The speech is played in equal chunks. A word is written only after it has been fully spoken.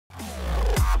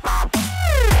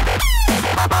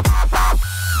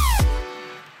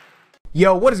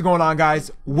Yo, what is going on,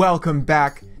 guys? Welcome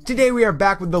back. Today we are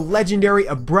back with the legendary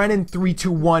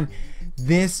Brennan321.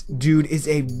 This dude is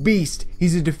a beast.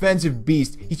 He's a defensive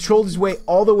beast. He trolled his way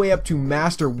all the way up to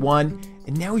Master 1,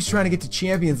 and now he's trying to get to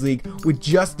Champions League with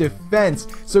just defense.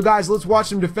 So guys, let's watch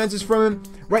some defenses from him.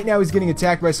 Right now he's getting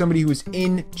attacked by somebody who's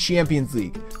in Champions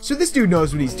League. So this dude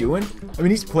knows what he's doing. I mean,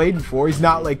 he's played before. He's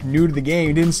not like new to the game.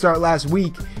 He didn't start last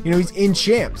week. You know, he's in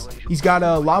champs. He's got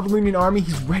a Lava Lunan army.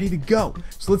 He's ready to go.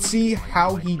 So let's see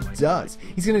how he does.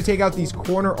 He's going to take out these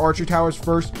corner archer towers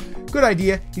first. Good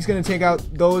idea. He's going to take out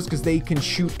those because they can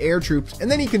shoot air troops, and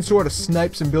then he can sort of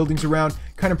snipe some buildings around,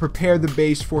 kind of prepare the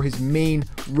base for his main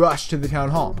rush to the town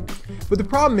hall. But the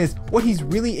problem is, what he's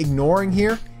really ignoring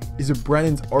here is a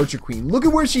Brennan's Archer Queen. Look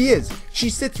at where she is. She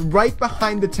sits right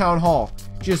behind the town hall,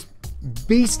 just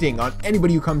beasting on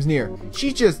anybody who comes near.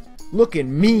 She's just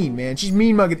looking mean, man. She's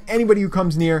mean mugging anybody who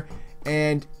comes near,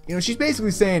 and you know, she's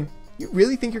basically saying, you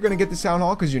really think you're going to get this town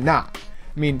hall? Because you're not.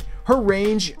 I mean, her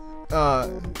range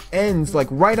ends like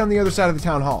right on the other side of the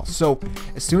town hall. So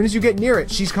as soon as you get near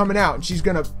it, she's coming out and she's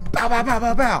gonna bow, bow, bow,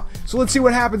 bow, bow. So let's see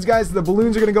what happens, guys. The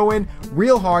balloons are gonna go in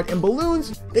real hard, and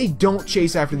balloons, they don't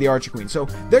chase after the Archer Queen. So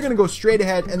they're gonna go straight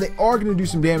ahead, and they are gonna do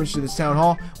some damage to this town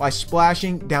hall by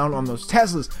splashing down on those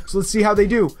Teslas. So let's see how they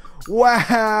do.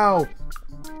 Wow.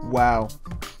 Wow.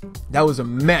 That was a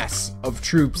mess of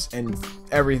troops and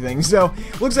everything. So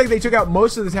looks like they took out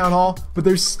most of the town hall, but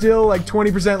there's still like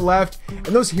 20% left. And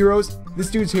those heroes,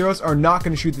 this dude's heroes, are not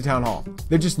going to shoot the town hall.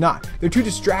 They're just not. They're too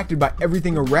distracted by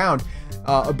everything around.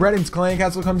 A Brennan's clan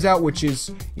castle comes out, which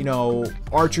is, you know,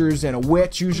 archers and a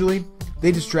witch usually.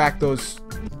 They distract those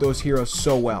heroes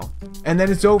so well. And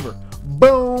then it's over.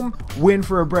 Boom! Win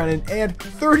for a Brennan and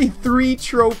 33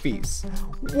 trophies.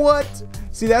 What?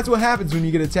 See, that's what happens when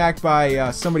you get attacked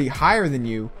by somebody higher than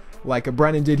you, like a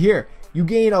Brennan did here. You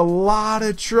gain a lot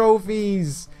of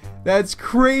trophies. That's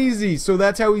crazy. So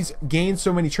that's how he's gained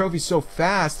so many trophies so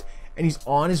fast, and he's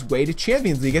on his way to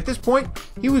Champions League. At this point,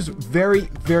 he was very,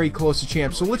 very close to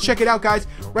champ. So let's check it out, guys.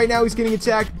 Right now, he's getting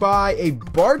attacked by a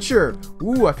Barcher.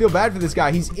 Ooh, I feel bad for this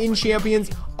guy. He's in Champions,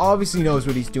 obviously knows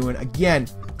what he's doing. Again,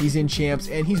 he's in champs,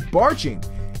 and he's barching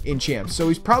in champs, so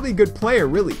he's probably a good player,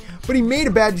 really. But he made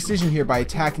a bad decision here by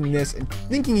attacking this and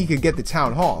thinking he could get the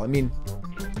town hall. I mean,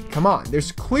 come on,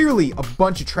 there's clearly a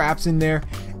bunch of traps in there,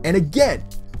 and again,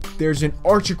 there's an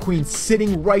Archer Queen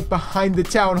sitting right behind the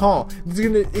town hall.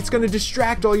 It's gonna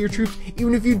distract all your troops,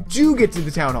 even if you do get to the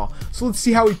town hall. So let's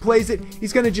see how he plays it.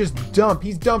 He's gonna just dump.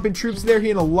 He's dumping troops there. He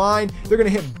in a line. They're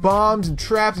gonna hit bombs and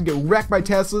traps and get wrecked by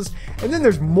Teslas. And then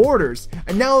there's mortars.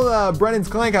 And now Brennan's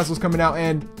clan castle's coming out,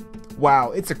 and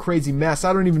wow, it's a crazy mess.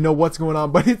 I don't even know what's going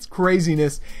on, but it's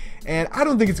craziness. And I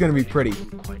don't think it's going to be pretty.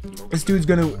 This dude's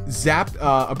going to zap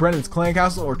a Brennan's clan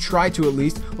castle, or try to at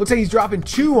least. Looks like he's dropping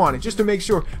 2 on it just to make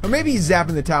sure. Or maybe he's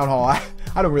zapping the town hall.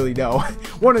 I don't really know.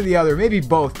 One or the other, maybe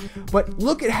both. But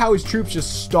look at how his troops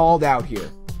just stalled out here.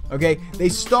 Okay, they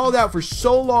stalled out for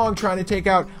so long trying to take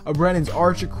out a Brennan's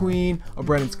Archer Queen, a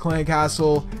Brennan's clan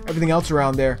castle, everything else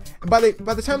around there. And by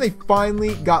the time they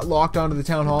finally got locked onto the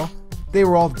town hall, they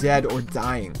were all dead or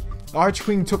dying. The Archer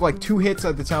Queen took like 2 hits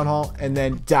at the town hall and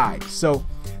then died. So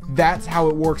that's how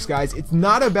it works, guys. It's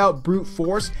not about brute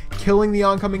force killing the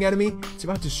oncoming enemy. It's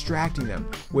about distracting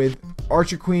them with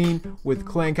Archer Queen, with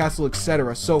clan castle,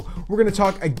 etc. So we're going to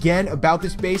talk again about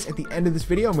this base at the end of this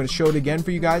video. I'm going to show it again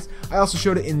for you guys. I also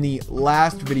showed it in the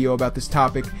last video about this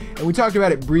topic, and we talked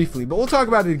about it briefly, but we'll talk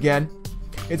about it again.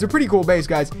 It's a pretty cool base,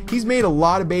 guys. He's made a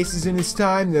lot of bases in his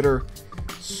time that are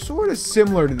sort of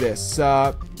similar to this.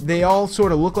 They all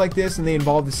sort of look like this, and they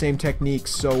involve the same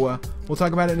techniques, so we'll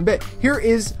talk about it in a bit. Here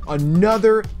is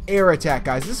another air attack,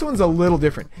 guys. This one's a little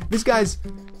different. This guy's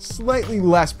slightly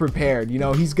less prepared. You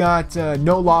know, he's got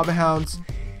no lava hounds.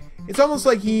 It's almost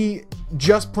like he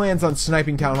just plans on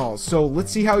sniping town halls. So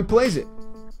let's see how he plays it.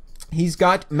 He's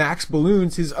got max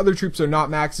balloons. His other troops are not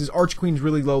max. His Archer Queen's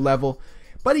really low level,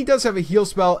 but he does have a heal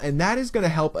spell, and that is going to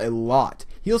help a lot.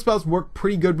 Heal spells work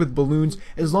pretty good with balloons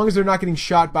as long as they're not getting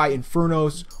shot by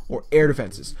infernos or air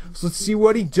defenses. So let's see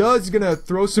what he does. He's going to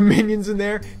throw some minions in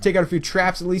there, take out a few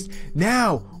traps at least.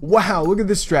 Now, wow, look at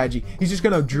this strategy. He's just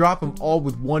going to drop them all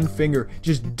with one finger.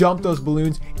 Just dump those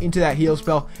balloons into that heal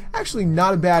spell. Actually,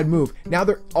 not a bad move. Now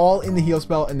they're all in the heal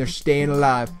spell, and they're staying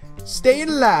alive. Staying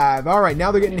alive. All right,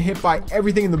 now they're getting hit by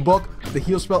everything in the book. The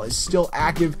heal spell is still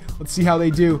active. Let's see how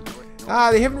they do.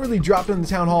 They haven't really dropped on the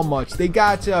town hall much. They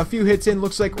got a few hits in.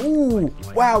 Looks like, ooh,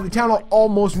 wow, the town hall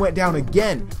almost went down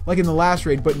again, like in the last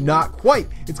raid, but not quite.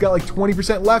 It's got like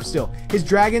 20% left still. His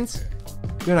dragons,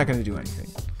 they're not going to do anything.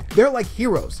 they're like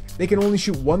heroes. They can only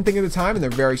shoot one thing at a time, and they're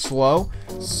very slow.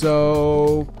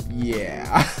 So,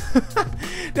 yeah.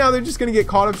 Now they're just going to get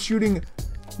caught up shooting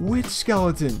witch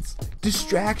skeletons.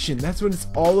 Distraction, that's what it's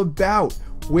all about.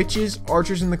 Witches,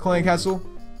 archers in the clan castle.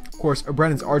 Of course,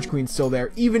 Brennan's Arch Queen's still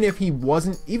there. Even if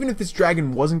this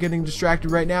dragon wasn't getting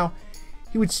distracted right now,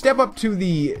 he would step up to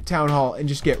the town hall and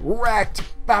just get wrecked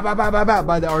by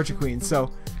the Archer Queen.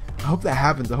 So, I hope that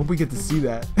happens. I hope we get to see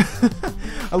that.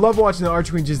 I love watching the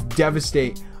Archer Queen just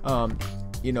devastate,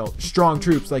 you know, strong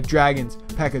troops like dragons,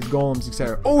 P.E.K.K.A.s, golems,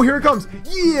 etc. Oh, here it comes!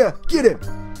 Yeah! Get him!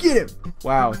 Get him!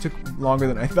 Wow, it took longer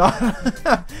than I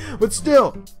thought. But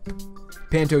still,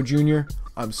 Panto Jr.,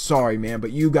 I'm sorry, man,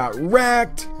 but you got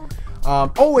wrecked.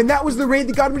 Oh, and that was the raid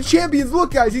that got him to champions.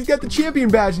 Look, guys, he's got the champion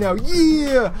badge now.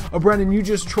 Yeah! Brennan, you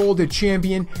just trolled a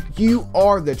champion. You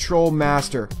are the troll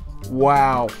master.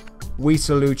 Wow. We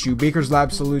salute you. Beaker's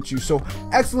Lab salutes you. So,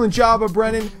 excellent job,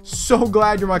 Brennan. So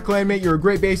glad you're my clanmate. You're a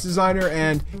great base designer,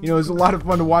 and, you know, it's a lot of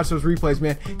fun to watch those replays,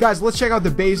 man. Guys, let's check out the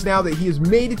base now that he has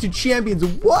made it to champions.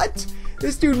 What?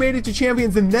 This dude made it to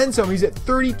champions and then some. He's at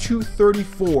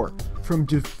 32-34 from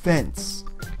defense.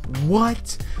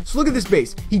 What? So look at this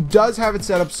base. He does have it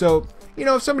set up so, you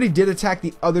know, if somebody did attack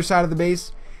the other side of the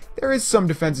base, there is some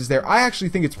defenses there. I actually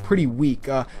think it's pretty weak.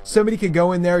 Somebody could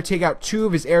go in there, take out 2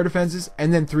 of his air defenses,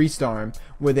 and then 3-star him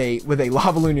with a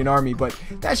Lavalunian army, but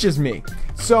that's just me.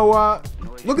 So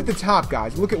look at the top,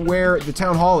 guys. Look at where the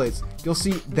town hall is. You'll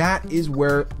see that is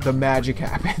where the magic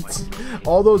happens.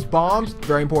 All those bombs,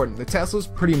 very important. The Tesla's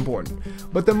pretty important.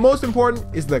 But the most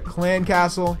important is the clan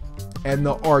castle and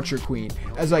the Archer Queen.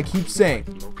 As I keep saying,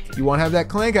 you want to have that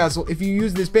clan castle. If you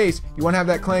use this base, you want to have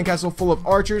that clan castle full of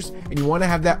archers, and you want to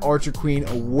have that Archer Queen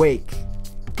awake.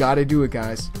 Gotta do it,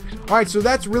 guys. Alright, so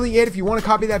that's really it. If you want to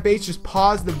copy that base, just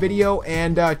pause the video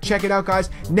and check it out, guys.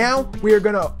 Now we are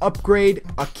going to upgrade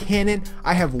a cannon.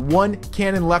 I have 1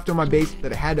 cannon left on my base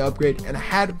that I had to upgrade, and I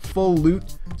had full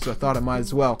loot, so I thought I might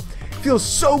as well. Feels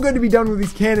so good to be done with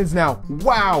these cannons now.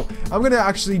 Wow. I'm going to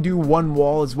actually do 1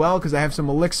 wall as well because I have some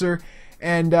elixir.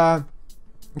 And,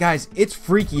 guys, it's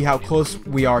freaky how close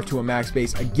we are to a max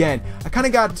base. Again, I kind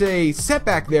of got a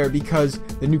setback there because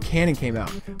the new cannon came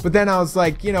out. But then I was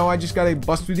like, you know, I just got to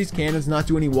bust through these cannons, not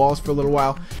do any walls for a little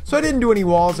while. So I didn't do any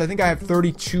walls. I think I have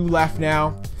 32 left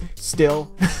now.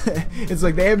 Still, it's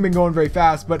like they haven't been going very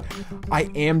fast, but I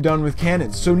am done with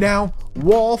cannons. So now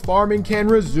wall farming can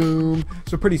resume.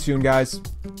 So pretty soon, guys,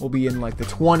 we'll be in like the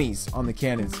 20s on the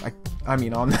cannons. I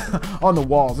mean on the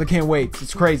walls. I can't wait.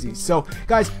 It's crazy. So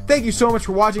guys, thank you so much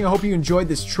for watching. I hope you enjoyed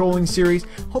this trolling series.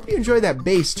 Hope you enjoyed that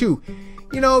base too.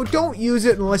 You know, don't use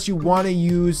it unless you want to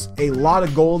use a lot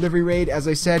of gold every raid. As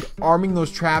I said, arming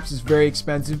those traps is very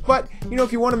expensive, but you know,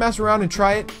 if you want to mess around and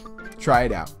try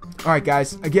it out. Alright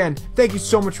guys, again, thank you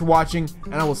so much for watching,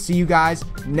 and I will see you guys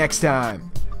next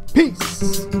time.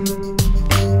 Peace!